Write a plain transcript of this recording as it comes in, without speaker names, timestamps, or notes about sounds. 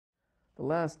The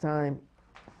last time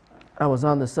I was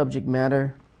on the subject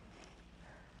matter,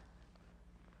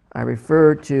 I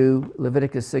referred to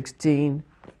Leviticus 16,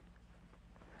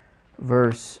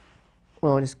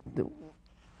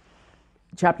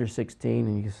 chapter 16,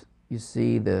 and you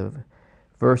see the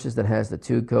verses that has the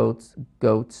two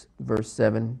goats, verse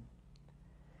 7,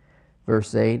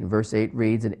 verse 8, and verse 8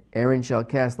 reads, "And Aaron shall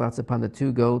cast lots upon the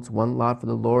two goats, one lot for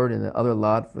the Lord and the other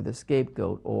lot for the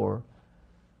scapegoat," or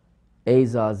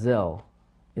Azazel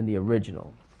in the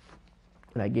original.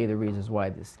 And I gave the reasons why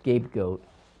the scapegoat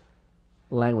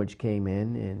language came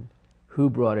in and who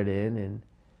brought it in and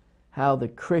how the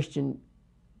Christian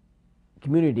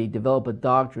community developed a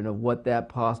doctrine of what that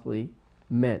possibly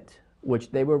meant,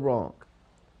 which they were wrong.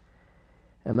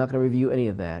 I'm not going to review any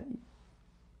of that.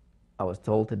 I was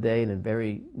told today in the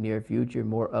very near future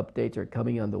more updates are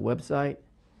coming on the website.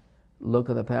 Look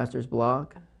on the pastor's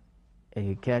blog and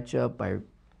you catch up by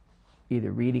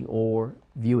either reading or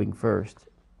viewing first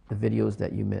the videos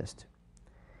that you missed.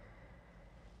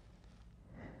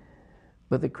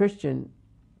 But the Christian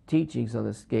teachings on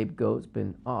the scapegoat's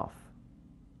been off.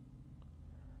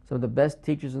 Some of the best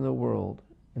teachers in the world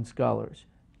and scholars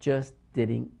just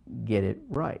didn't get it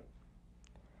right.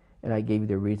 And I gave you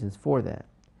the reasons for that.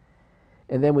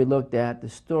 And then we looked at the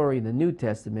story in the New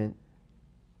Testament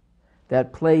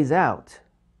that plays out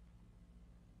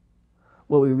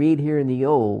what we read here in the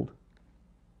Old,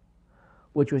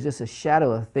 which was just a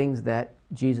shadow of things that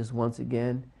Jesus, once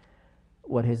again,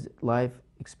 what his life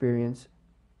experience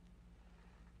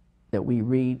that we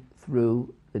read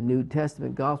through the New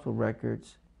Testament gospel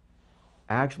records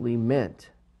actually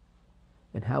meant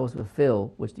and how it was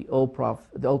fulfilled, which the Old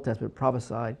Testament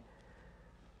prophesied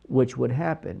which would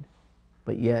happen,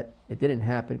 but yet it didn't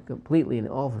happen completely in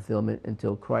all fulfillment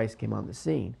until Christ came on the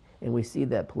scene. And we see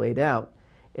that played out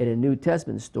in a New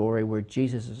Testament story where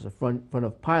Jesus is in front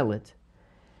of Pilate,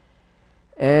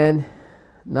 and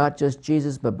not just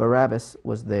Jesus, but Barabbas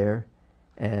was there,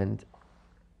 and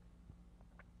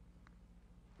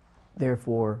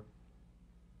therefore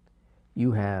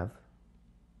you have,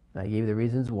 I gave you the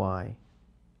reasons why,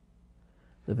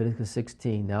 Leviticus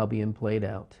 16 now being played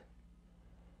out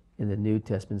in the New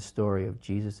Testament story of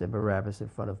Jesus and Barabbas in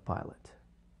front of Pilate.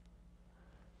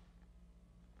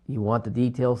 You want the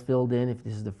details filled in if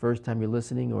this is the first time you're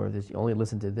listening, or if you only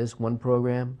listen to this one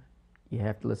program, you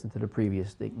have to listen to the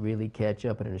previous to really catch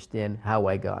up and understand how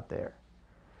I got there.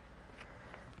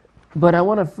 But I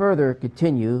want to further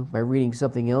continue by reading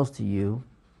something else to you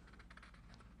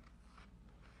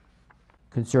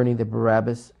concerning the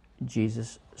Barabbas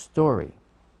Jesus story.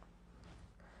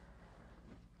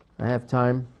 I have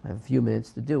time, I have a few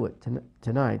minutes to do it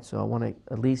tonight, so I want to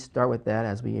at least start with that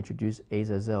as we introduce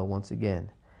Azazel once again.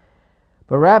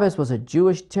 Barabbas was a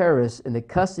Jewish terrorist in the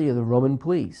custody of the Roman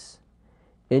police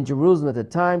in Jerusalem at the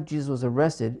time Jesus was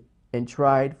arrested and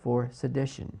tried for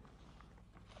sedition.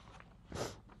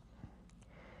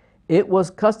 It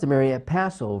was customary at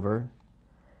Passover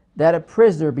that a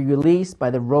prisoner be released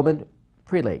by the Roman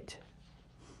prelate.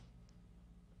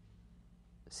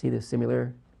 See the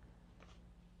similar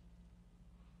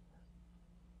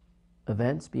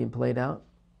events being played out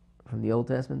from the Old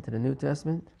Testament to the New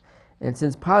Testament. And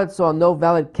since Pilate saw no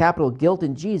valid capital guilt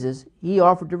in Jesus, he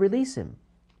offered to release him.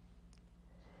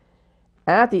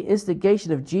 At the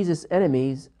instigation of Jesus'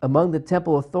 enemies among the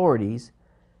temple authorities,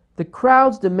 the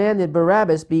crowds demanded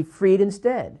Barabbas be freed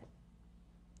instead.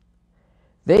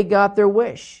 They got their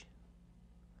wish.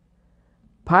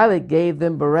 Pilate gave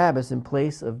them Barabbas in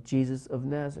place of Jesus of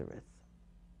Nazareth.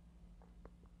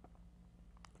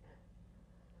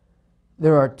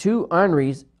 There are two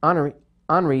Henrys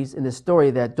in the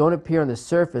story that don't appear on the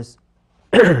surface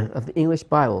of the English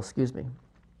Bible,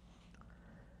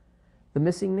 The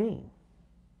missing name.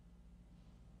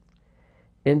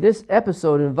 In this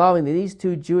episode involving these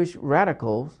two Jewish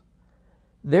radicals,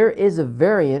 there is a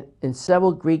variant in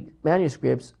several Greek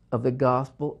manuscripts of the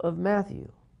Gospel of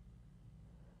Matthew.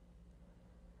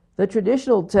 The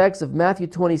traditional text of Matthew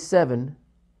 27,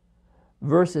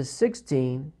 verses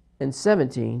 16 and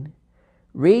 17,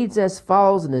 reads as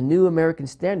follows in the New American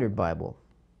Standard Bible.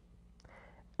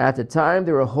 At the time,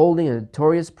 they were holding a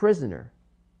notorious prisoner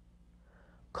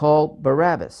called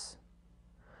Barabbas.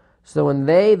 So when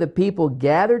they, the people,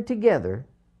 gathered together,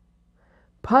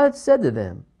 Pilate said to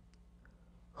them,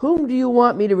 "Whom do you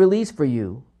want me to release for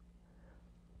you,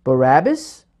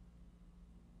 Barabbas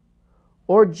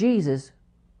or Jesus,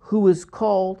 who is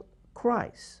called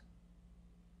Christ?"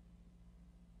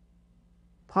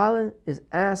 Pilate is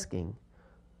asking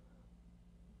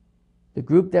the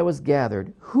group that was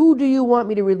gathered, "Who do you want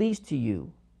me to release to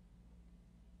you?"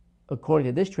 According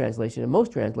to this translation, and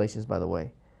most translations, by the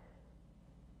way,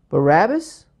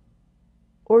 Barabbas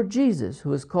or Jesus,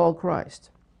 who is called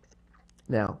Christ?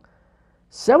 Now,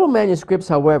 several manuscripts,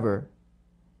 however,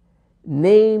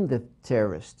 name the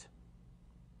terrorist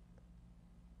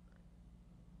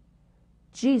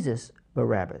Jesus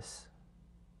Barabbas.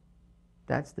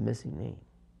 That's the missing name.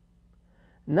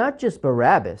 Not just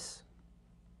Barabbas,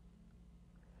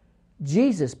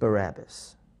 Jesus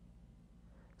Barabbas.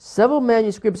 Several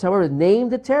manuscripts, however, name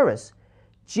the terrorist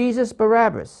Jesus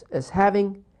Barabbas as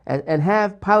having, and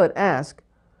have Pilate ask,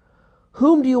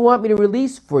 "Whom do you want me to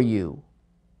release for you?"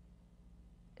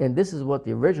 And this is what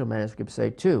the original manuscripts say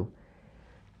too.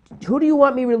 Who do you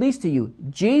want me released to you?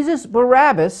 Jesus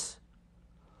Barabbas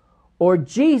or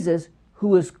Jesus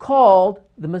who is called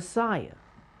the Messiah?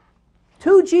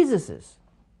 Two Jesuses.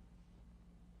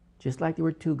 Just like there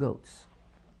were two goats.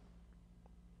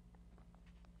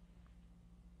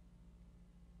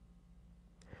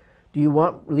 Do you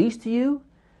want released to you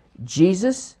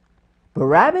Jesus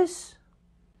Barabbas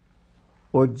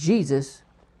or Jesus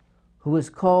who is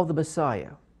called the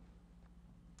Messiah?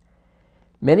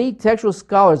 Many textual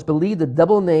scholars believe the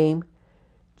double name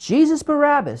Jesus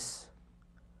Barabbas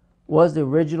was the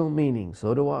original meaning.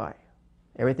 So do I.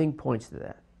 Everything points to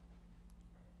that.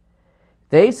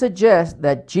 They suggest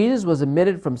that Jesus was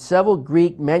omitted from several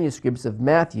Greek manuscripts of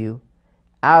Matthew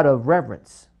out of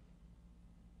reverence.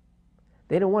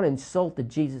 They don't want to insult the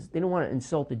Jesus. They don't want to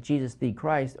insult the Jesus the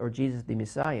Christ or Jesus the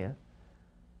Messiah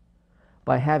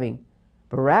by having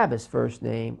Barabbas' first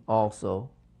name also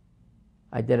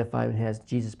identified as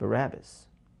Jesus Barabbas.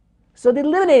 So they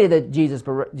eliminated the Jesus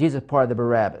part of the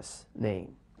Barabbas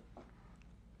name.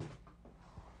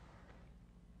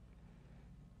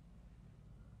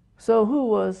 So who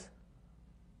was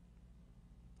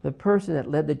the person that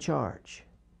led the charge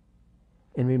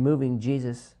in removing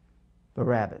Jesus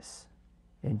Barabbas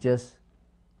and just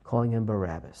calling him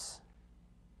Barabbas?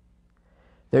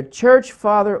 The church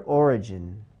father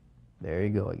Origen, there you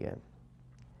go again,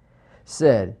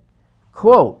 said,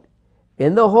 quote,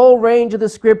 "In the whole range of the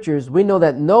scriptures, we know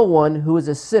that no one who is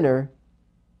a sinner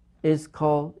is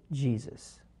called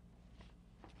Jesus."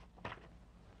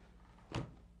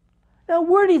 Now,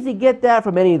 where does he get that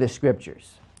from any of the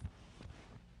scriptures?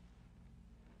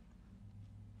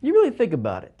 You really think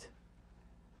about it.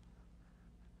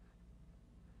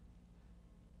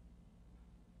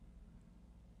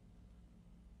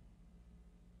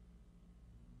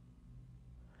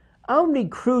 I don't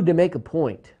need crude to make a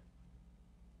point.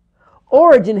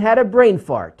 Origen had a brain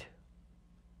fart.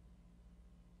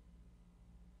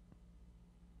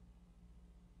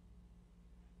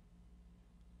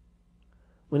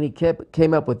 When he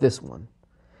came up with this one.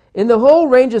 In the whole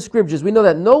range of scriptures, we know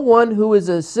that no one who is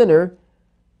a sinner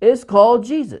is called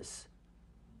Jesus.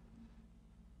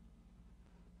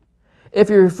 If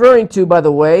you're referring to, by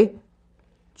the way,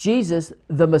 Jesus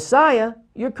the Messiah,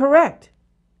 you're correct.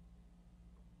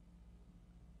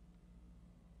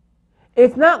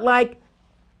 It's not like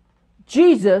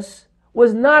Jesus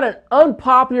was not an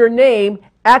unpopular name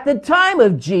at the time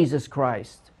of Jesus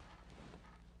Christ,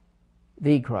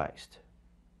 the Christ.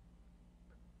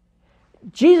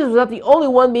 Jesus was not the only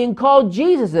one being called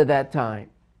Jesus at that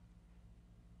time.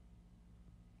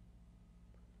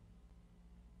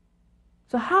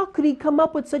 So how could he come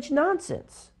up with such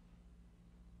nonsense?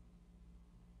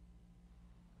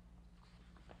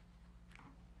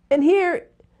 And here,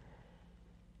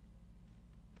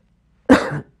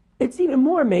 it's even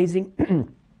more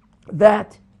amazing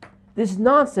that this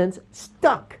nonsense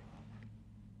stuck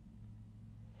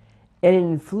and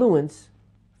influenced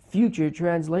future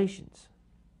translations.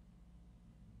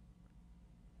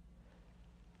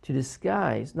 To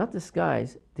disguise, not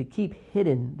disguise, to keep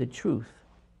hidden the truth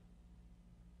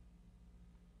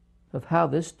of how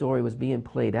this story was being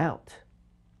played out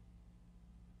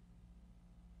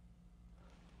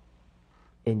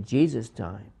in Jesus'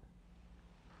 time,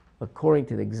 according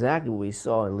to exactly what we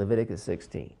saw in Leviticus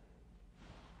 16.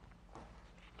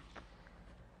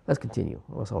 Let's continue,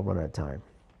 or else I'll run out of time.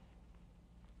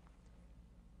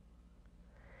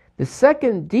 The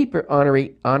second deeper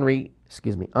Henri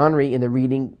in the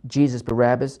reading Jesus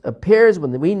Barabbas appears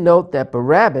when we note that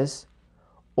Barabbas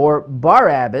or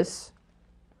Barabbas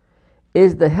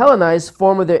is the Hellenized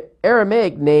form of the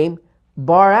Aramaic name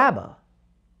Bar Abba,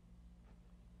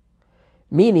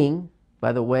 meaning,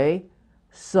 by the way,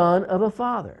 son of a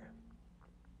father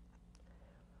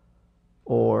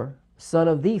or son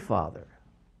of the father,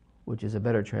 which is a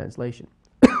better translation.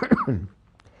 And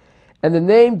the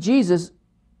name Jesus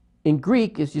in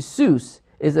Greek is Jesus,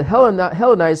 is a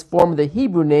Hellenized form of the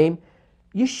Hebrew name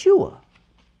Yeshua.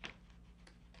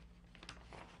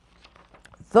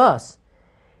 Thus,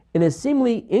 In a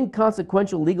seemingly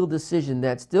inconsequential legal decision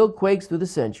that still quakes through the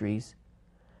centuries,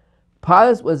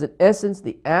 Pilate was in essence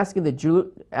asking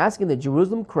the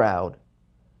Jerusalem crowd,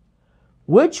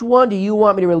 which one do you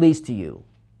want me to release to you?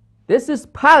 This is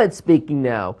Pilate speaking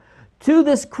now to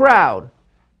this crowd.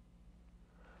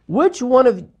 Which one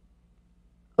of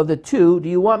the two do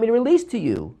you want me to release to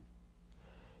you?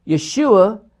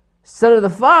 Yeshua, son of the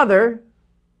Father,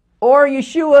 or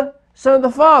Yeshua, son of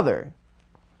the Father,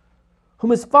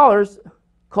 whom his followers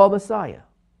call Messiah?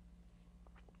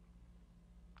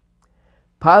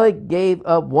 Pilate gave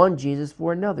up one Jesus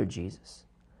for another Jesus,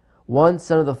 one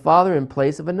son of the Father in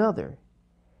place of another.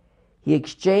 He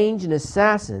exchanged an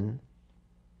assassin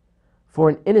for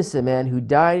an innocent man who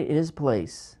died in his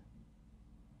place.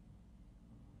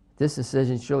 This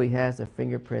decision surely has the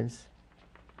fingerprints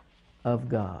of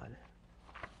God.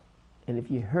 And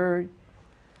if you heard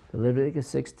the Leviticus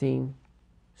 16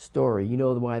 story, you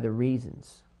know why the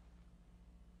reasons.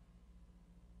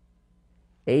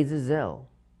 Azazel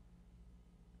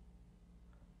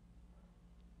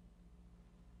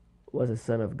was a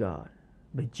son of God,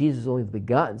 but Jesus, only the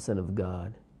begotten Son of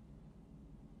God,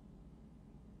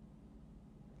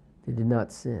 that did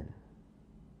not sin,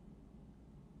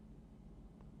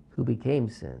 who became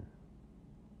sin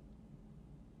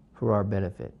for our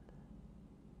benefit,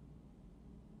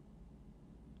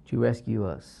 to rescue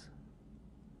us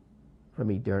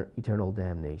from eternal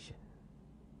damnation.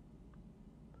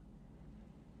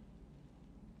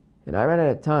 And I ran out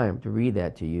of time to read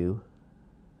that to you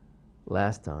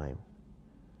last time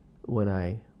when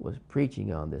I was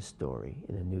preaching on this story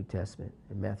in the New Testament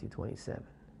in Matthew 27.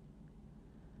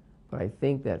 But I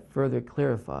think that further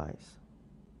clarifies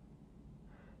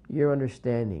your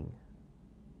understanding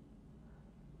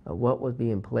of what was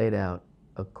being played out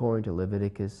according to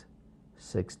Leviticus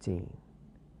 16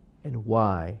 and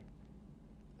why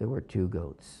there were two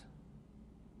goats.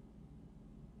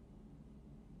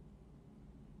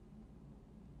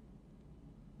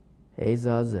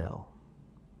 Azazel,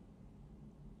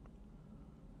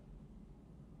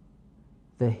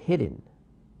 the hidden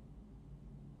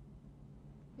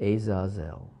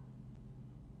Azazel.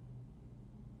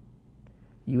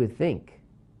 You would think,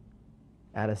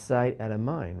 out of sight, out of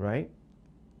mind, right?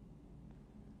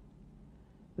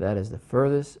 That is the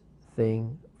furthest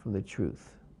thing from the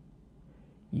truth.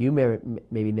 You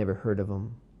maybe never heard of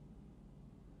him.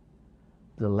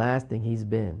 The last thing he's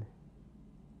been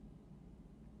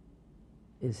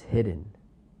is hidden.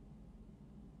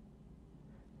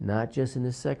 Not just in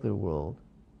the secular world,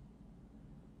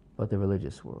 but the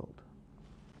religious world.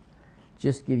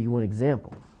 Just to give you one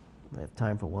example. I have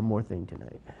time for one more thing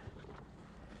tonight.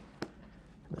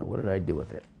 Now, what did I do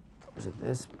with it? Was it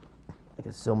this? I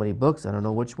got so many books, I don't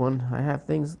know which one I have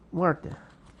things marked.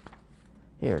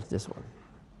 Here, it's this one.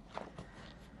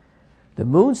 The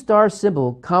moon star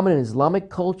symbol, common in Islamic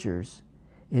cultures,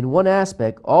 in one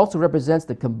aspect also represents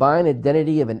the combined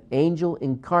identity of an angel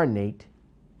incarnate,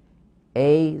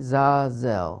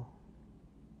 Azazel.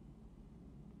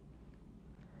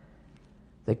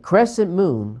 The crescent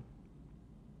moon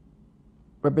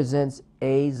represents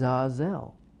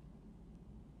Azazel,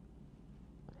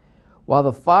 while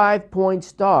the 5-point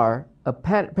star, a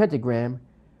pentagram,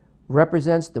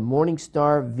 represents the morning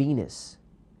star Venus,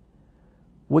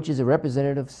 which is a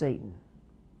representative of Satan.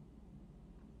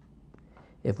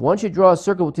 If one should draw a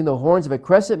circle between the horns of a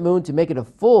crescent moon to make it a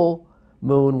full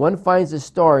moon, one finds the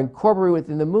star incorporated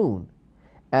within the moon,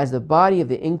 as the body of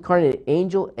the incarnate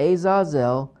angel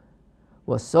Azazel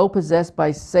was so possessed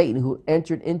by Satan, who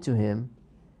entered into him,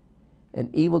 an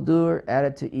evildoer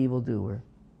added to evildoer.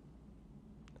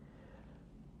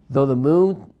 Though the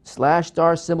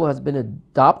moon/star symbol has been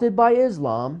adopted by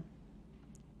Islam,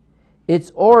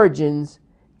 its origins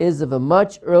is of a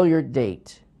much earlier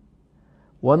date.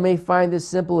 One may find this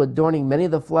symbol adorning many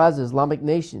of the flags of Islamic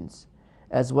nations,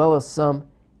 as well as some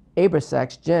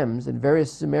Abrasax gems and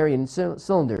various Sumerian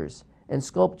cylinders and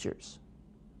sculptures,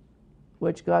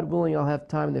 which, God willing, I'll have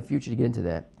time in the future to get into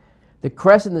that. The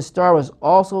crest in the star was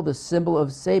also the symbol of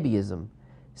Sabiism.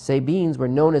 Sabines were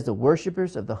known as the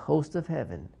worshippers of the host of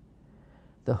heaven.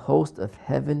 The host of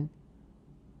heaven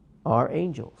are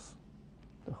angels.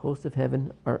 The host of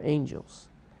heaven are angels.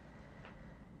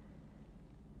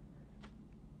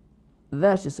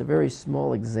 That's just a very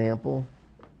small example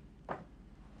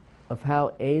of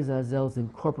how Azazel's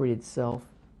incorporated itself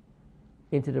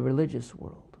into the religious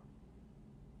world.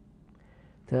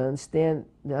 To understand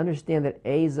that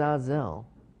Azazel,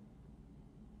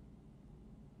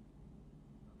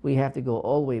 we have to go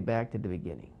all the way back to the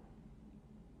beginning.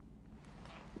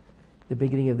 The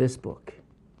beginning of this book.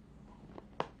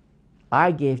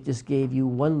 I just gave you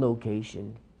one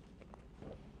location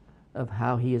of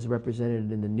how he is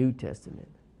represented in the New Testament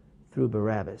through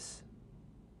Barabbas.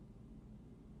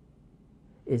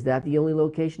 Is that the only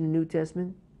location in the New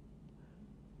Testament?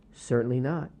 Certainly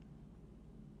not.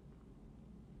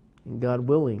 And God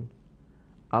willing,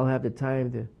 I'll have the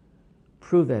time to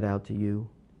prove that out to you,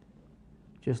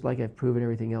 just like I've proven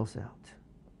everything else out.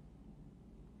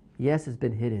 Yes, it's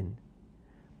been hidden,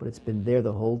 but it's been there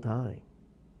the whole time.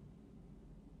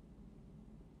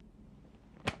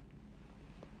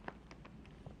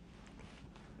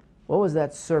 What was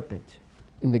that serpent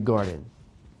in the garden?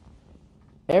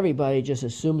 Everybody just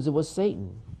assumes it was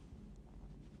Satan.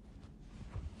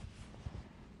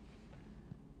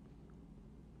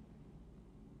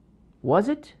 Was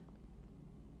it?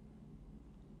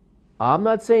 I'm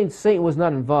not saying Satan was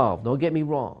not involved. Don't get me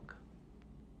wrong.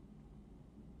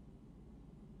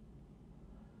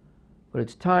 But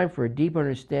it's time for a deeper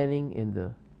understanding in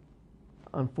the,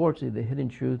 unfortunately, the hidden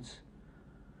truths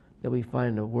that we find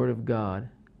in the Word of God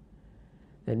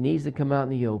that needs to come out in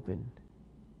the open,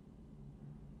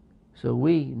 so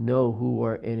we know who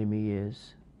our enemy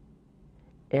is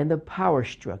and the power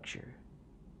structure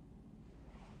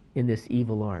in this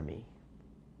evil army.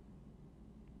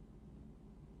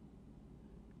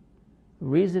 The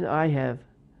reason I have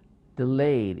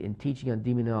delayed in teaching on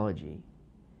demonology,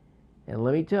 and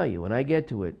let me tell you, when I get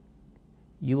to it,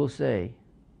 you will say,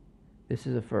 this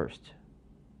is a first.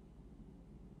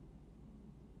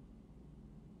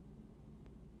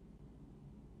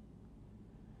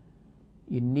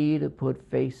 You need to put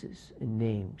faces and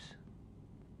names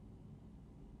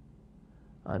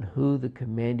on who the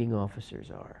commanding officers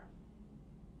are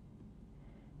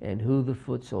and who the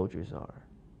foot soldiers are,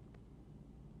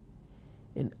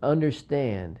 and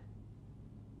understand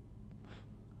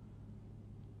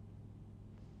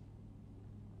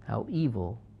how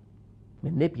evil,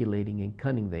 manipulating, and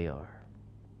cunning they are.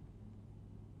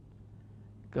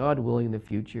 God willing, in the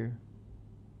future,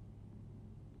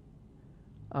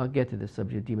 I'll get to the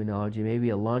subject of demonology, maybe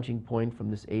a launching point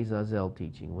from this Azazel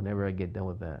teaching whenever I get done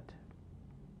with that.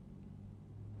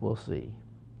 We'll see.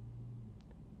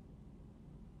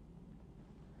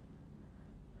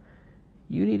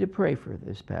 You need to pray for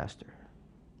this pastor.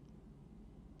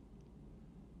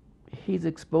 He's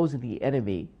exposing the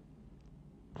enemy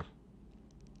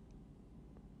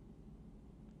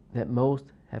that most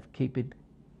have kept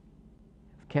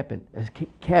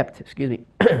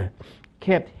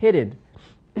hidden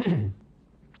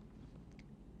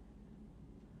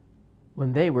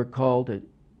when they were called to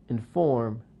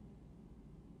inform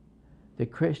the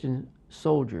Christian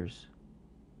soldiers.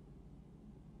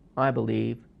 I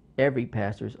believe every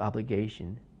pastor's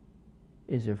obligation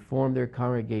is to inform their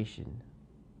congregation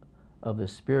of the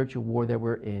spiritual war that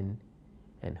we're in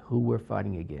and who we're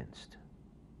fighting against.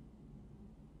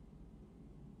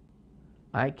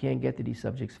 I can't get to these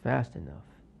subjects fast enough,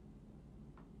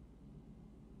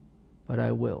 but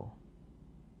I will.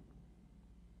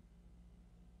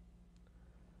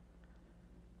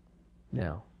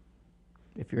 Now,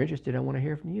 if you're interested, I want to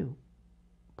hear from you.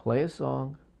 Play a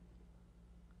song.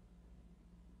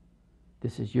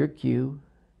 This is your cue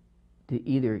to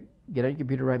either get on your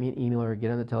computer, write me an email, or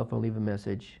get on the telephone, leave a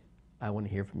message. I want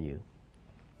to hear from you.